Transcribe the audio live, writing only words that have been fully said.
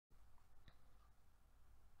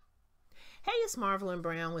it's Marvel and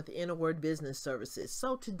Brown with Inner Word Business Services.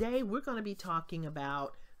 So today we're going to be talking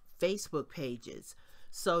about Facebook pages.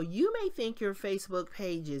 So you may think your Facebook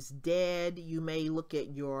page is dead. You may look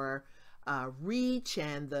at your reach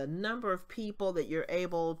and the number of people that you're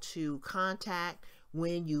able to contact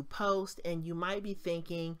when you post, and you might be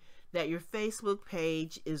thinking that your Facebook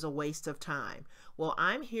page is a waste of time. Well,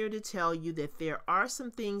 I'm here to tell you that there are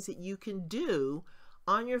some things that you can do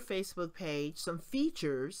on your Facebook page, some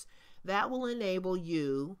features that will enable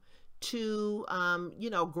you to,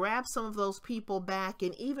 grab some of those people back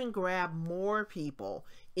and even grab more people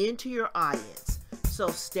into your audience. So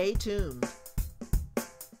stay tuned.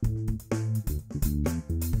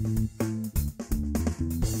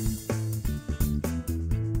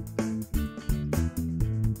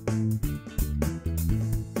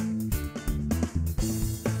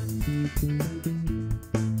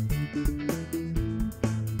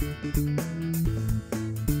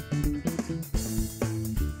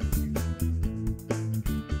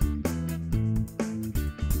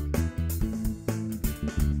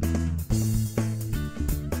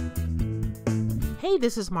 Hey,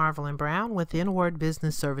 this is Marvel and Brown with Inner Word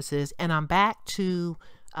Business Services, and I'm back to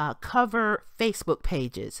cover Facebook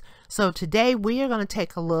pages. So today we are going to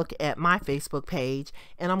take a look at my Facebook page,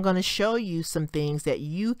 and I'm going to show you some things that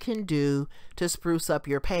you can do to spruce up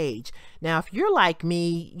your page. Now, if you're like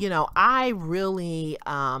me, I really,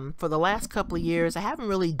 for the last couple of years, I haven't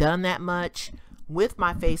really done that much with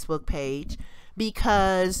my Facebook page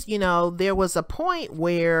because, there was a point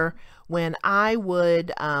where when I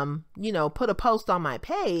would, put a post on my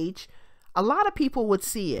page, a lot of people would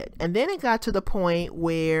see it. And then it got to the point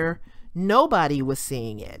where nobody was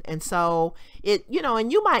seeing it. And so it,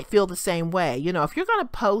 and you might feel the same way. If you're going to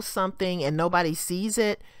post something and nobody sees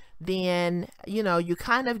it, then, you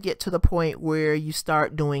kind of get to the point where you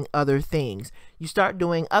start doing other things. You start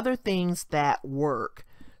doing other things that work.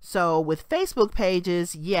 So with Facebook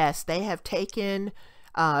pages, yes, they have taken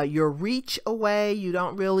your reach away. You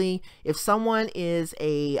don't really, if someone is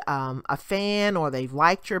a fan or they've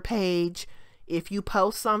liked your page, if you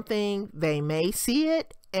post something, they may see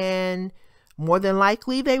it, and more than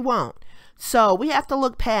likely they won't. So we have to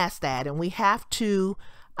look past that, and we have to,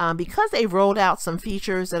 because they've rolled out some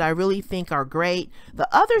features that I really think are great. The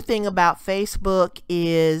other thing about Facebook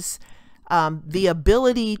is the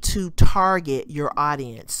ability to target your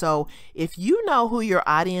audience. So if you know who your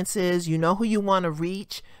audience is, you know who you want to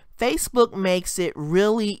reach, Facebook makes it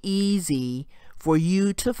really easy for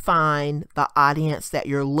you to find the audience that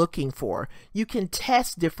you're looking for. You can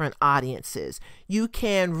test different audiences. You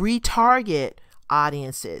can retarget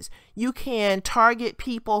audiences. You can target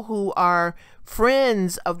people who are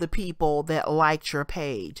friends of the people that liked your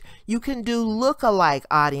page. You can do lookalike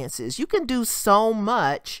audiences. You can do so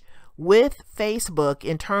much with Facebook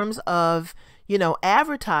in terms of,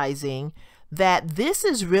 advertising, that this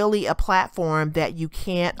is really a platform that you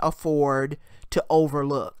can't afford to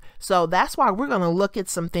overlook. So that's why we're going to look at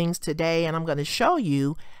some things today, and I'm going to show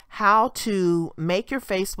you how to make your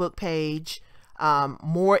Facebook page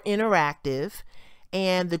more interactive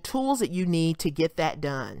and the tools that you need to get that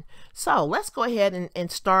done. So let's go ahead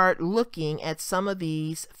and start looking at some of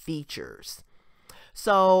these features.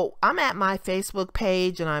 So I'm at my Facebook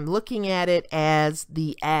page and I'm looking at it as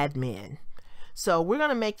the admin. So we're going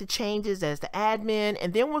to make the changes as the admin,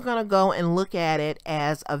 and then we're going to go and look at it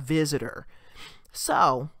as a visitor.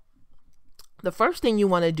 So the first thing you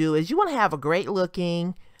want to do is you want to have a great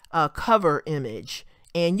looking cover image,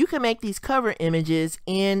 and you can make these cover images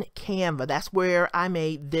in Canva. That's where I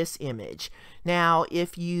made this image. Now,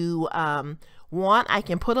 if you want, I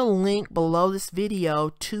can put a link below this video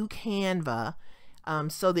to Canva,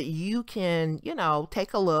 so that you can,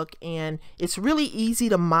 take a look, and it's really easy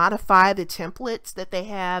to modify the templates that they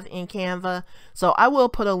have in Canva. So I will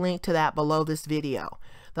put a link to that below this video.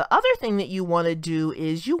 The other thing that you want to do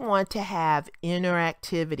is you want to have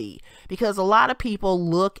interactivity, because a lot of people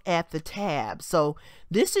look at the tab. So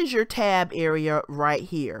this is your tab area right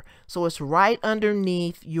here. So it's right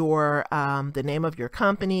underneath your, the name of your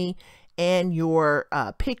company and your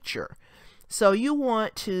picture. So you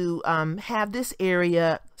want to have this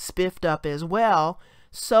area spiffed up as well,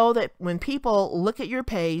 so that when people look at your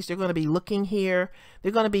page, they're going to be looking here.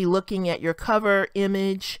 They're going to be looking at your cover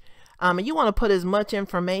image. And you want to put as much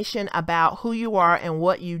information about who you are and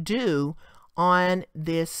what you do on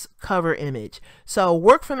this cover image. So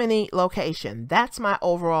work from any location. That's my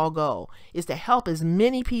overall goal, is to help as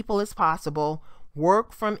many people as possible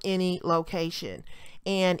work from any location.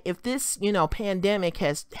 And if this, pandemic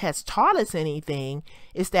has taught us anything,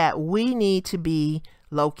 is that we need to be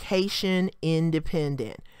location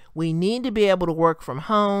independent. We need to be able to work from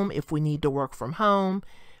home if we need to work from home.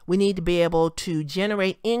 We need to be able to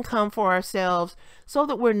generate income for ourselves so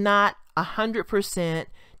that we're not 100%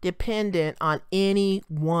 dependent on any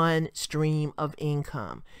one stream of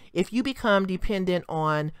income. If you become dependent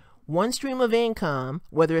on one stream of income,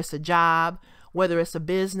 whether it's a job, whether it's a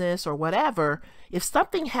business or whatever, if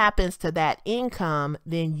something happens to that income,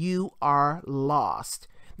 then you are lost.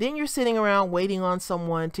 Then you're sitting around waiting on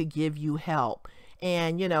someone to give you help.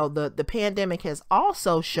 And you know, the pandemic has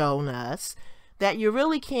also shown us that you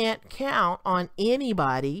really can't count on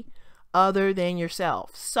anybody other than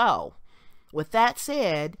yourself. So with that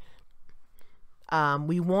said,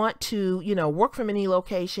 we want to, work from any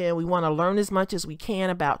location. We want to learn as much as we can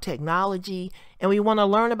about technology, and we want to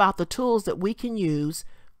learn about the tools that we can use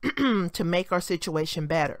to make our situation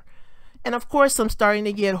better. And of course, I'm starting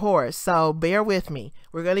to get hoarse, so bear with me.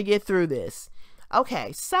 We're going to get through this.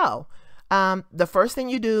 Okay, so the first thing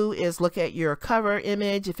you do is look at your cover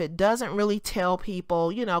image. If it doesn't really tell people,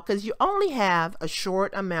 because you only have a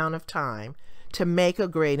short amount of time to make a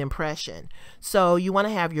great impression. So you want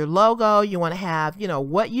to have your logo, you want to have,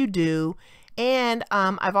 what you do. And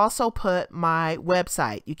I've also put my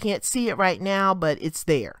website. You can't see it right now, but it's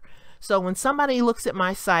there. So when somebody looks at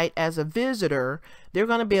my site as a visitor, they're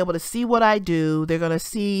going to be able to see what I do. They're going to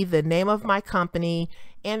see the name of my company,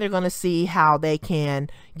 and they're going to see how they can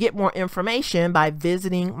get more information by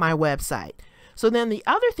visiting my website. So then the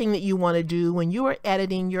other thing that you want to do when you are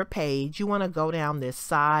editing your page, you want to go down this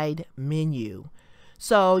side menu.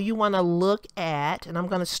 So you want to look at, and I'm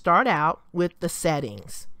going to start out with the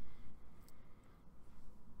settings.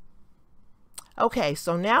 Okay,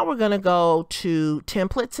 so now we're going to go to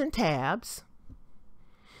templates and tabs.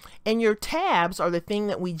 And your tabs are the thing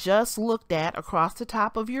that we just looked at across the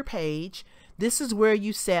top of your page. This is where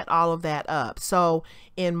you set all of that up. So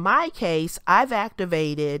in my case, I've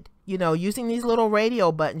activated, using these little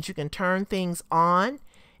radio buttons, you can turn things on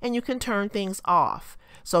and you can turn things off.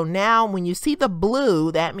 So now when you see the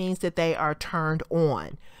blue, that means that they are turned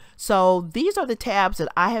on. So these are the tabs that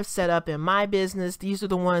I have set up in my business. These are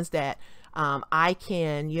the ones that I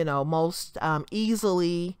can, most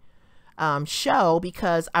easily show,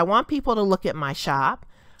 because I want people to look at my shop.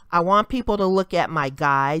 I want people to look at my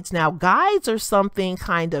guides. Now, guides are something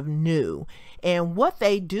kind of new. And what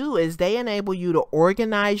they do is they enable you to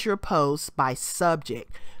organize your posts by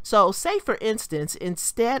subject. So say, for instance,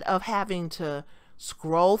 instead of having to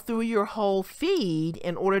scroll through your whole feed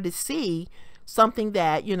in order to see something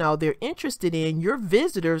that, they're interested in, your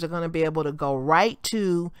visitors are going to be able to go right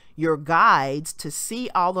to your guides to see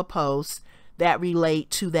all the posts that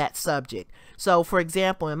relate to that subject. So for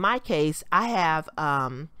example, in my case, I have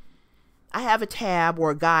a tab,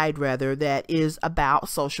 or a guide rather, that is about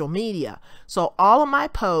social media. So all of my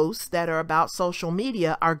posts that are about social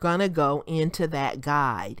media are gonna go into that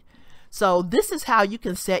guide. So this is how you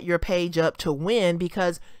can set your page up to win,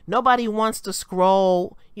 because nobody wants to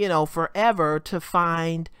scroll, forever to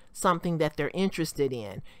find something that they're interested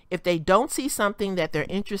in. If they don't see something that they're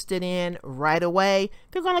interested in right away,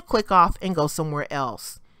 they're going to click off and go somewhere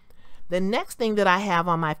else. The next thing that I have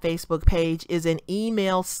on my Facebook page is an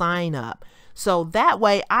email sign up. So that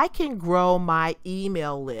way I can grow my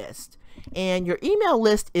email list. And your email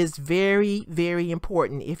list is very, very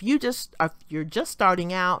important. If you're just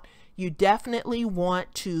starting out, you definitely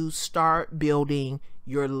want to start building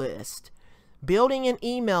your list. Building an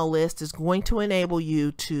email list is going to enable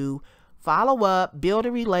you to follow up, build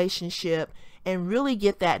a relationship, and really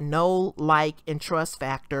get that know, like, and trust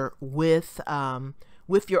factor with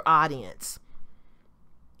your audience.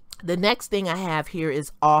 The next thing I have here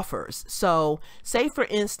is offers. So say, for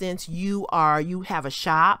instance, you have a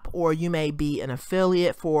shop, or you may be an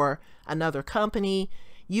affiliate for another company.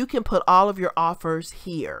 You can put all of your offers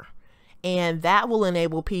here. And that will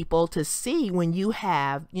enable people to see when you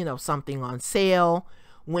have, something on sale,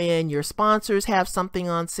 when your sponsors have something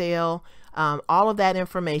on sale. All of that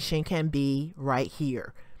information can be right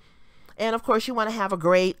here. And of course, you want to have a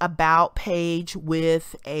great about page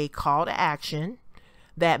with a call to action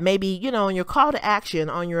that maybe, in your call to action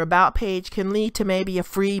on your about page can lead to maybe a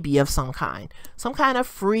freebie of some kind of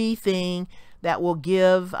free thing that will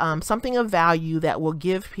give something of value, that will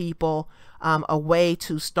give people a way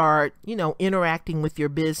to start, interacting with your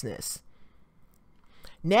business.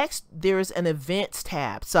 Next, there's an events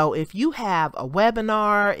tab. So if you have a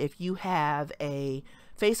webinar, if you have a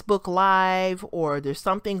Facebook Live, or there's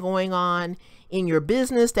something going on in your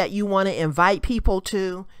business that you want to invite people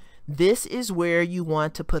to, this is where you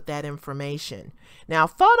want to put that information. Now,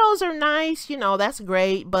 photos are nice, that's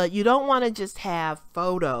great, but you don't want to just have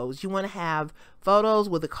photos. You want to have photos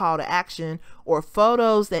with a call to action, or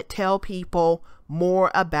photos that tell people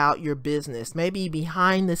more about your business, maybe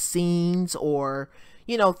behind the scenes, or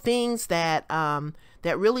things that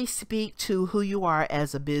that really speak to who you are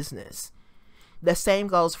as a business. The same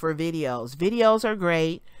goes for videos. Videos are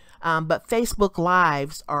great, but Facebook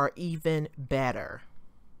Lives are even better.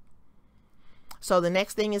 So the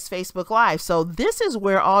next thing is Facebook Live. So this is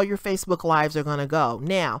where all your Facebook Lives are going to go.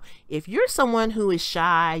 Now, if you're someone who is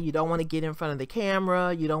shy, you don't want to get in front of the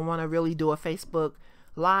camera, you don't want to really do a Facebook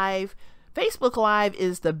Live, Facebook Live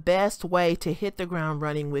is the best way to hit the ground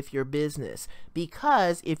running with your business,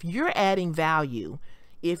 because if you're adding value,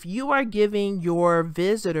 if you are giving your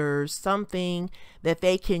visitors something that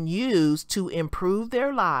they can use to improve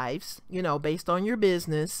their lives, based on your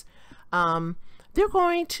business, they're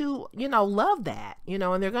going to, love that,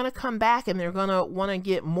 and they're going to come back and they're going to want to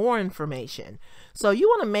get more information. So you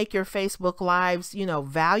want to make your Facebook Lives,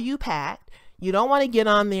 value packed. You don't want to get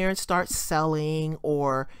on there and start selling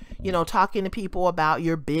or, talking to people about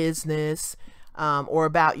your business, or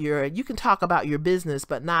about you can talk about your business,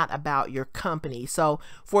 but not about your company. So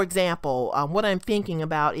for example, what I'm thinking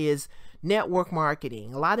about is network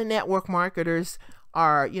marketing. A lot of network marketers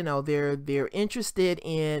are, they're interested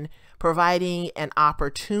in providing an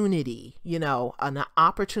opportunity, an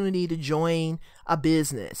opportunity to join a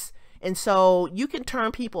business. And so you can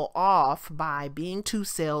turn people off by being too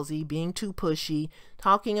salesy, being too pushy,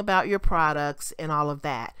 talking about your products and all of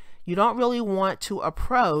that. You don't really want to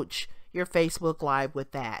approach your Facebook Live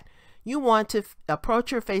with that. You want to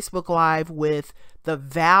approach your Facebook Live with the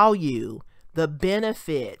value, the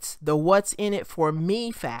benefits, the what's in it for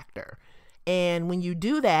me factor. And when you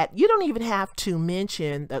do that, you don't even have to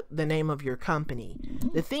mention the name of your company.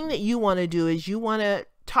 The thing that you want to do is you want to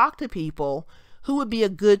talk to people who would be a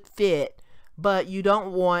good fit, but you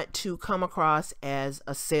don't want to come across as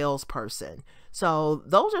a salesperson. So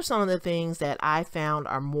those are some of the things that I found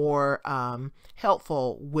are more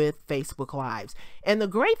helpful with Facebook Lives. And the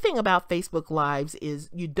great thing about Facebook Lives is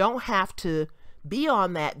you don't have to be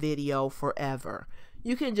on that video forever.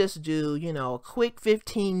 You can just do, a quick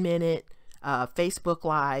 15-minute Facebook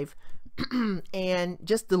Live and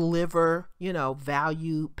just deliver,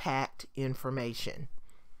 value-packed information.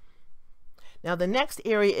 Now the next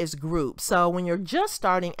area is groups. So when you're just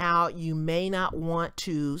starting out, you may not want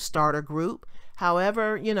to start a group.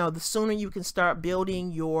 However, the sooner you can start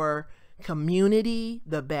building your community,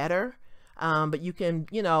 the better. But you can,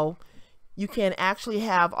 you can actually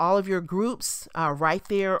have all of your groups right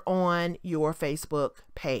there on your Facebook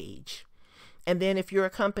page. And then if you're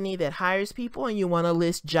a company that hires people and you want to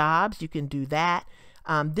list jobs, you can do that.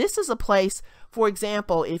 This is a place, for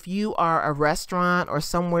example, if you are a restaurant or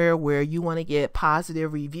somewhere where you want to get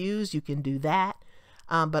positive reviews, you can do that.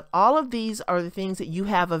 But all of these are the things that you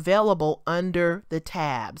have available under the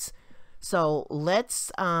tabs. So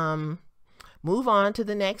let's move on to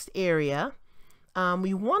the next area.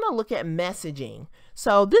 We want to look at messaging.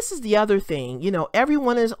 So this is the other thing,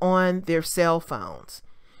 everyone is on their cell phones.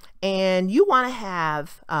 And you want to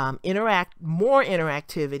have more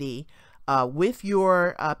interactivity with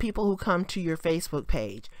your people who come to your Facebook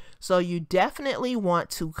page. So you definitely want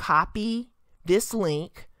to copy this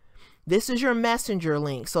link. This is your messenger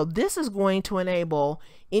link. So this is going to enable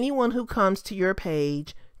anyone who comes to your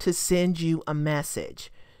page to send you a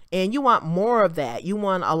message. And you want more of that. You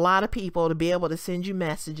want a lot of people to be able to send you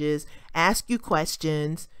messages, ask you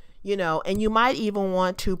questions, and you might even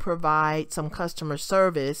want to provide some customer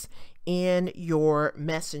service in your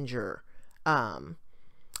messenger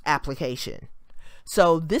application.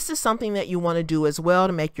 So this is something that you want to do as well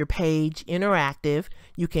to make your page interactive.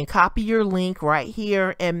 You can copy your link right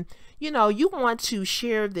here, and you want to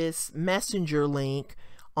share this messenger link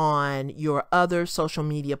on your other social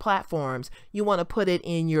media platforms. You want to put it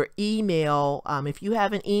in your email. If you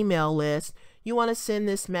have an email list, you want to send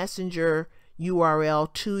this messenger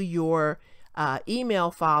URL to your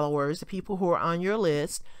email followers, the people who are on your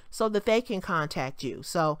list, so that they can contact you.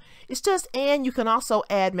 So it's just, and you can also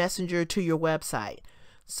add messenger to your website.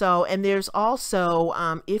 So, and there's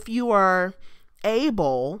also, if you are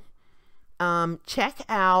able, check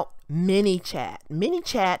out ManyChat.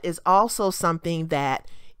 ManyChat is also something that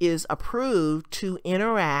is approved to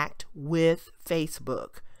interact with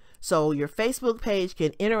Facebook. So your Facebook page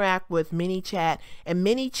can interact with ManyChat, and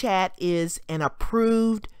ManyChat is an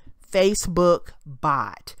approved Facebook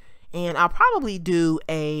bot. And I'll probably do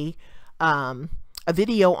a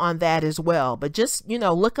video on that as well. But just,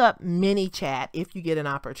 look up ManyChat if you get an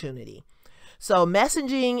opportunity. So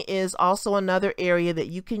messaging is also another area that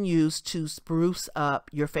you can use to spruce up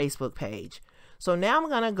your Facebook page. So now I'm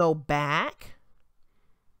going to go back.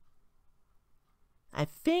 I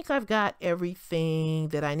think I've got everything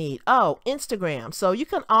that I need. Oh, Instagram. So you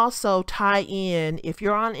can also tie in, if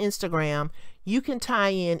you're on Instagram, you can tie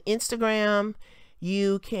in Instagram,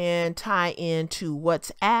 you can tie into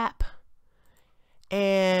WhatsApp,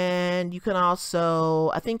 and you can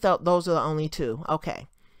also, I think those are the only two. Okay.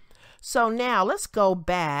 So now let's go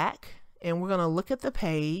back and we're going to look at the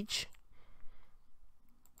page.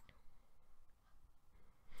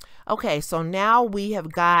 Okay, so now we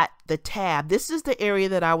have got the tab. This is the area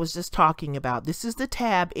that I was just talking about. This is the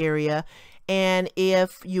tab area. And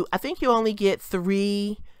if you, I think you only get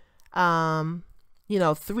three,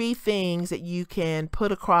 three things that you can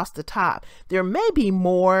put across the top. There may be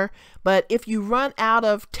more, but if you run out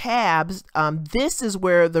of tabs, this is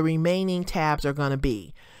where the remaining tabs are going to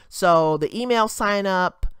be. So the email sign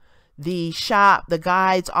up, the shop, the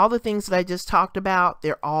guides, all the things that I just talked about,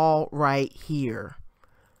 they're all right here.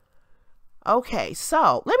 Okay,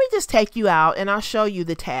 so let me just take you out and I'll show you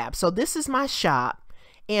the tab. So this is my shop,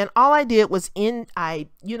 and all I did was I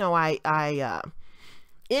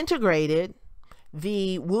integrated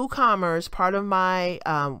the WooCommerce part of my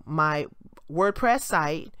my WordPress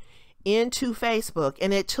site into Facebook,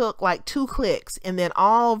 and it took like 2 clicks, and then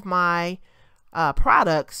all of my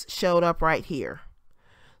products showed up right here.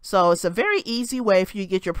 So it's a very easy way for you to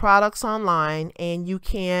get your products online, and you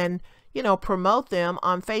can promote them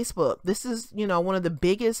on Facebook. This is, one of the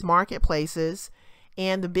biggest marketplaces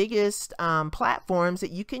and the biggest platforms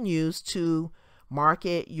that you can use to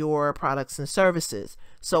market your products and services.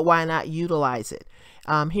 So why not utilize it?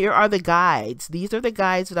 Here are the guides. These are the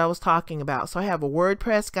guides that I was talking about. So I have a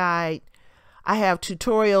WordPress guide. I have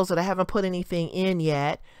tutorials that I haven't put anything in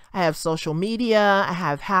yet. I have social media. I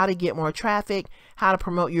have how to get more traffic, how to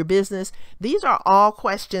promote your business. These are all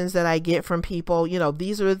questions that I get from people.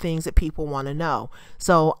 These are the things that people want to know.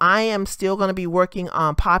 So I am still going to be working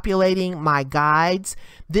on populating my guides.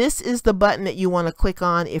 This is the button that you want to click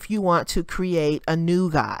on if you want to create a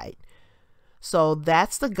new guide. So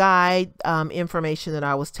that's the guide information that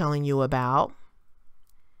I was telling you about.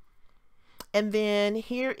 And then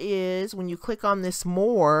here is, when you click on this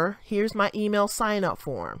more, here's my email sign up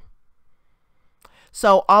form.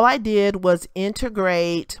 So all I did was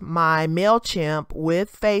integrate my MailChimp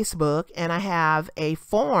with Facebook, and I have a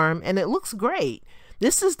form, and it looks great.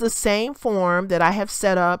 This is the same form that I have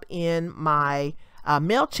set up in my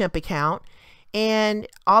MailChimp account, and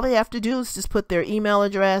all they have to do is just put their email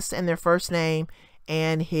address and their first name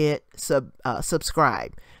and hit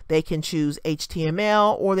subscribe. They can choose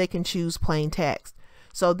HTML or they can choose plain text.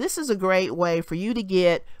 So this is a great way for you to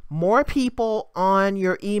get more people on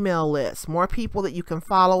your email list, more people that you can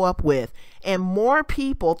follow up with, and more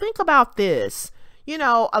people. Think about this.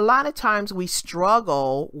 A lot of times we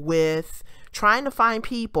struggle with trying to find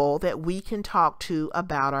people that we can talk to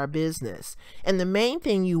about our business. And the main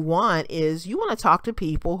thing you want is you want to talk to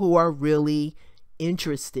people who are really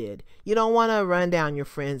interested. You don't want to run down your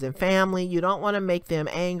friends and family. You don't want to make them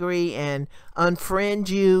angry and unfriend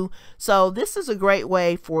you. So this is a great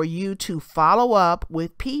way for you to follow up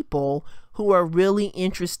with people who are really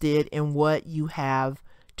interested in what you have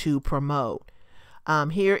to promote.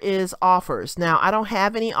 Here is offers. Now, I don't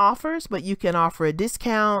have any offers, but you can offer a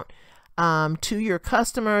discount to your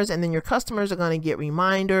customers, and then your customers are going to get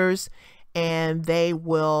reminders, and they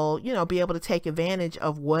will, be able to take advantage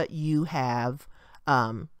of what you have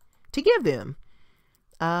to give them.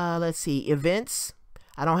 Let's see, events.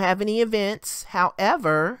 I don't have any events.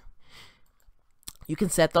 However, you can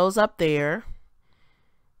set those up there.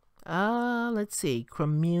 Let's see,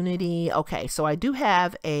 community. Okay, so I do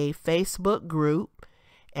have a Facebook group,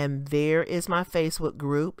 and there is my Facebook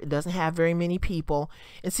group. It doesn't have very many people.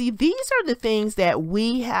 And see, these are the things that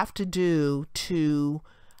we have to do to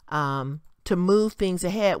move things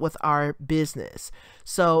ahead with our business.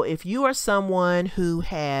 So if you are someone who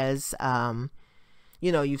has,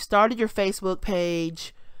 you've started your Facebook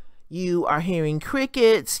page, you are hearing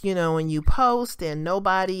crickets, and you post and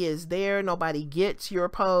nobody is there, nobody gets your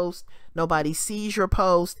post, nobody sees your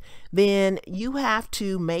post, then you have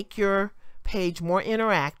to make your page more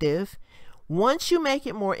interactive. Once you make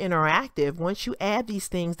it more interactive, once you add these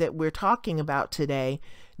things that we're talking about today,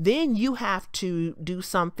 then you have to do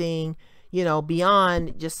something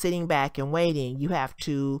beyond just sitting back and waiting. You have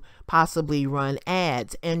to possibly run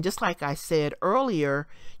ads. And just like I said earlier,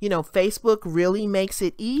 Facebook really makes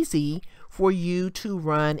it easy for you to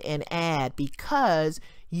run an ad because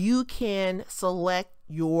you can select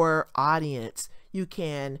your audience. You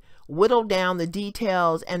can whittle down the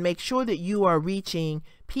details and make sure that you are reaching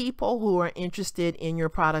people who are interested in your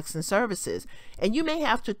products and services. And you may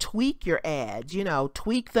have to tweak your ads,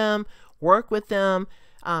 tweak them, work with them,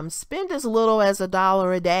 Spend as little as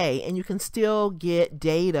 $1 a day and you can still get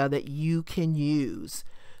data that you can use.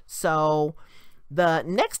 So the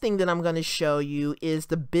next thing that I'm going to show you is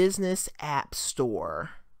the Business App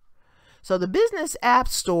Store. So the Business App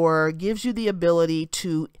Store gives you the ability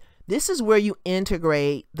to, this is where you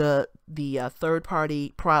integrate the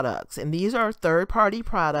third-party products. And these are third-party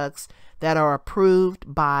products that are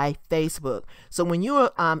approved by Facebook. So when you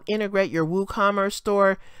integrate your WooCommerce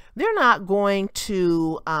store, they're not going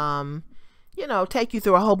to, you know, take you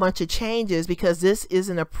through a whole bunch of changes because this is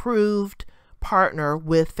an approved partner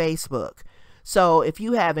with Facebook. So if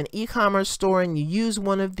you have an e-commerce store and you use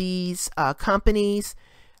one of these companies,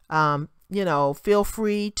 you know, feel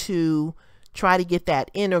free to try to get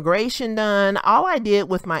that integration done. All I did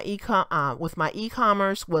with my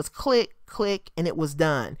e-commerce was click, and it was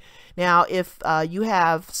done. Now, if you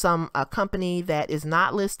have a company that is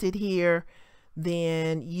not listed here,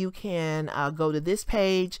 then you can go to this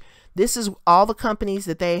page. This is all the companies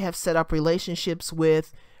that they have set up relationships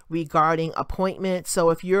with regarding appointments. So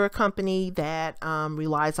if you're a company that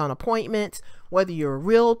relies on appointments, whether you're a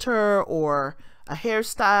realtor or a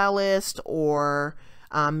hairstylist, or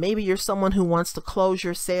maybe you're someone who wants to close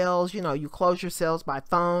your sales, you know, you close your sales by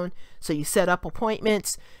phone, so you set up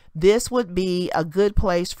appointments, this would be a good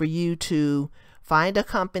place for you to find a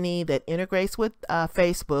company that integrates with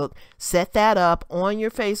Facebook, set that up on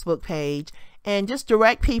your Facebook page, and just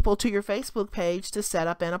direct people to your Facebook page to set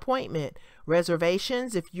up an appointment.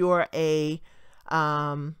 Reservations, if you're a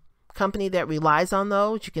company that relies on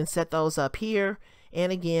those, you can set those up here.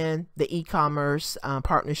 And again, the e-commerce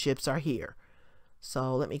partnerships are here.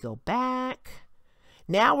 So let me go back.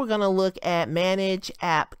 Now we're going to look at manage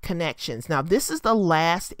app connections. Now this is the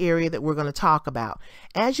last area that we're going to talk about.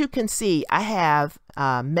 As you can see, I have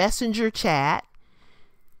Messenger chat,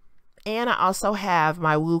 and I also have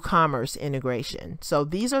my WooCommerce integration. So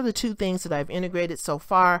these are the two things that I've integrated so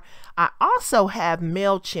far. I also have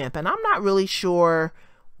MailChimp, and I'm not really sure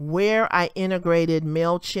where I integrated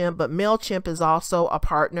MailChimp, but MailChimp is also a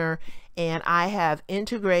partner, and I have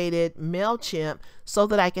integrated MailChimp so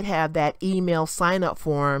that I could have that email sign up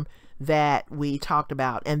form that we talked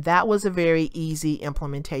about. And that was a very easy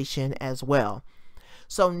implementation as well.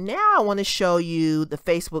 So now I want to show you the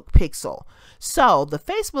Facebook Pixel. So the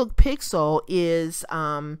Facebook Pixel is,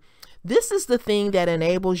 this is the thing that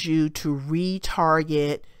enables you to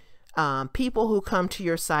retarget people who come to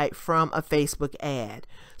your site from a Facebook ad.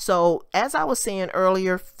 So as I was saying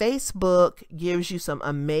earlier, Facebook gives you some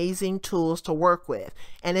amazing tools to work with,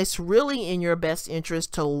 and it's really in your best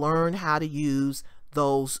interest to learn how to use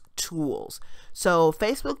those tools. So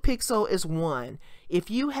Facebook Pixel is one. If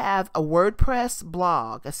you have a WordPress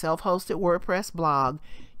blog, a self-hosted WordPress blog,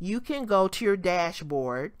 you can go to your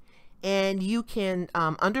dashboard and you can,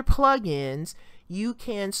 under plugins, you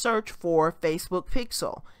can search for Facebook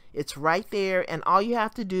Pixel. It's right there, and all you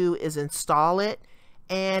have to do is install it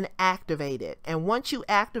and activate it. And once you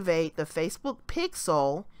activate the Facebook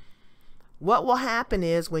Pixel, what will happen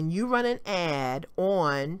is when you run an ad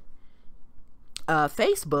on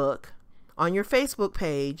Facebook, on your Facebook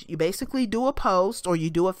page, you basically do a post, or you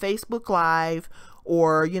do a Facebook Live,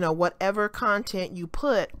 or you know, whatever content you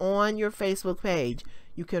put on your Facebook page,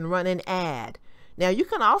 you can run an ad. Now you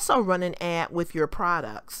can also run an ad with your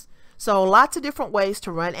products. So lots of different ways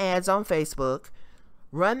to run ads on Facebook.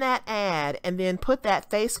 Run that ad and then put that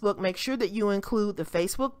Facebook, make sure that you include the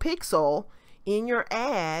Facebook Pixel in your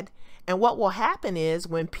ad. And what will happen is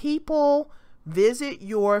when people visit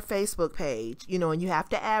your Facebook page, you know, and you have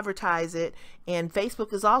to advertise it, and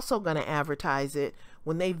Facebook is also going to advertise it.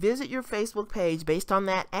 When they visit your Facebook page based on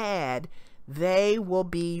that ad, they will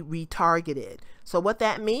be retargeted. So what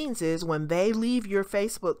that means is when they leave your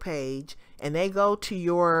Facebook page and they go to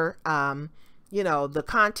your, you know, the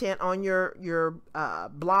content on your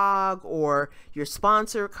blog or your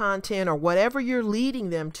sponsored content or whatever you're leading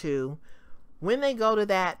them to, when they go to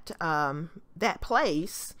that that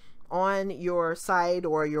place on your site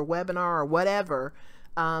or your webinar or whatever,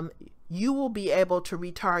 you will be able to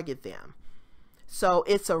retarget them. So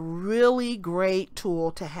it's a really great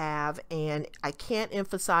tool to have, and I can't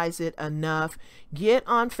emphasize it enough. Get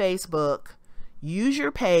on Facebook, use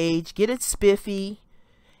your page, get it spiffy,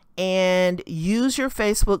 and use your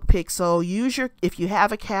Facebook Pixel. Use your, if you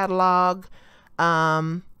have a catalog,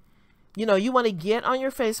 you know, you want to get on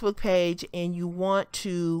your Facebook page and you want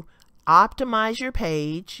to optimize your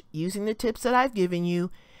page using the tips that I've given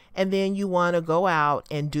you, and then you want to go out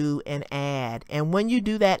and do an ad. And when you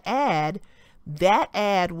do that ad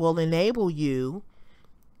will enable you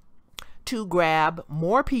to grab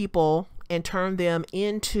more people and turn them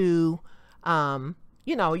into,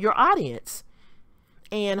 you know, your audience.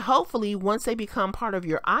 And hopefully once they become part of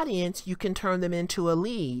your audience, you can turn them into a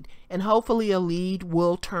lead, and hopefully a lead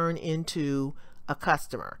will turn into a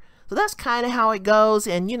customer. So that's kind of how it goes.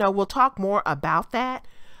 And we'll talk more about that.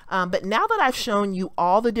 But now that I've shown you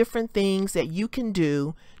all the different things that you can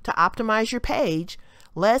do to optimize your page,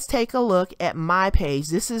 let's take a look at my page.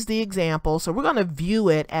 This is the example. So we're going to view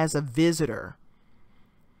it as a visitor.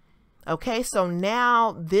 Okay, so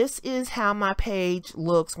now this is how my page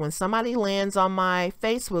looks. When somebody lands on my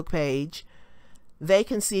Facebook page, they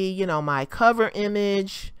can see, my cover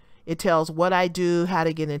image. It tells what I do, how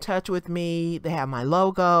to get in touch with me. They have my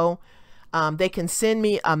logo. They can send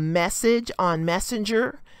me a message on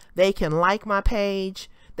Messenger. They can like my page.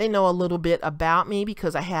 They know a little bit about me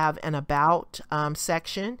because I have an about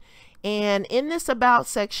section. And in this about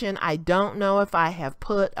section, I don't know if I have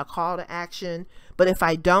put a call to action, but if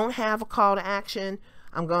I don't have a call to action,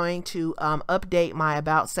 I'm going to update my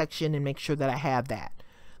about section and make sure that I have that.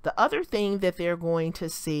 The other thing that they're going to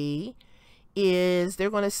see is they're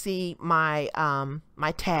going to see my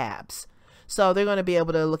my tabs. So they're going to be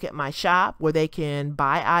able to look at my shop where they can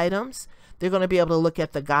buy items. They're going to be able to look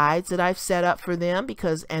at the guides that I've set up for them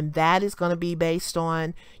and that is going to be based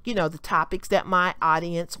on, the topics that my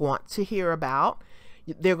audience wants to hear about.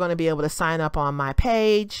 They're going to be able to sign up on my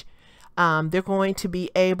page. They're going to be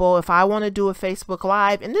able, if I want to do a Facebook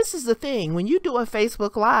Live, and this is the thing, when you do a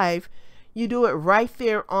Facebook Live, you do it right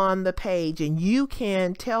there on the page, and you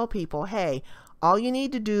can tell people, hey, all you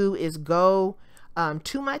need to do is go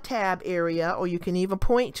to my tab area, or you can even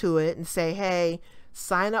point to it and say, hey,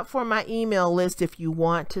 sign up for my email list if you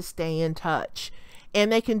want to stay in touch. And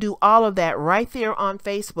they can do all of that right there on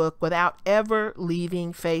Facebook without ever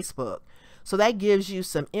leaving Facebook. So that gives you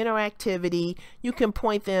some interactivity. You can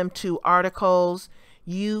point them to articles.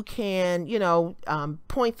 You can,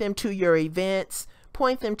 point them to your events,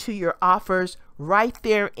 point them to your offers right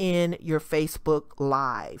there in your Facebook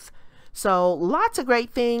Live. So lots of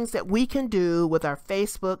great things that we can do with our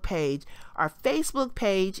Facebook page. Our Facebook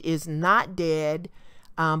page is not dead,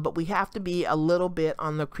 but we have to be a little bit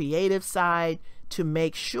on the creative side to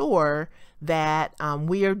make sure that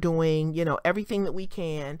we are doing, everything that we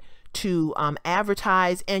can to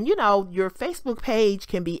advertise. And, your Facebook page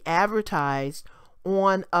can be advertised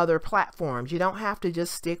on other platforms. You don't have to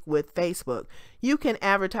just stick with Facebook. You can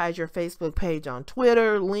advertise your Facebook page on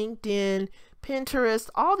Twitter, LinkedIn, Pinterest,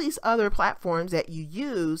 all these other platforms that you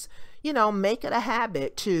use. Make it a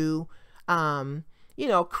habit to,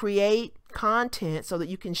 create content so that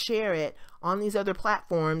you can share it on these other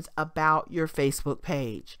platforms about your Facebook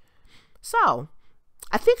page. So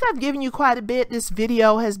I think I've given you quite a bit. This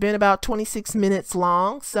video has been about 26 minutes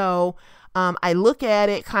long. So I look at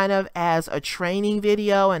it kind of as a training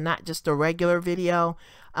video and not just a regular video.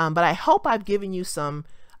 But I hope I've given you some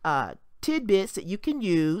tidbits that you can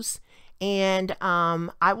use. And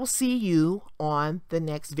I will see you on the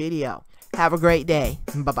next video. Have a great day.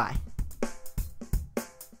 Bye-bye.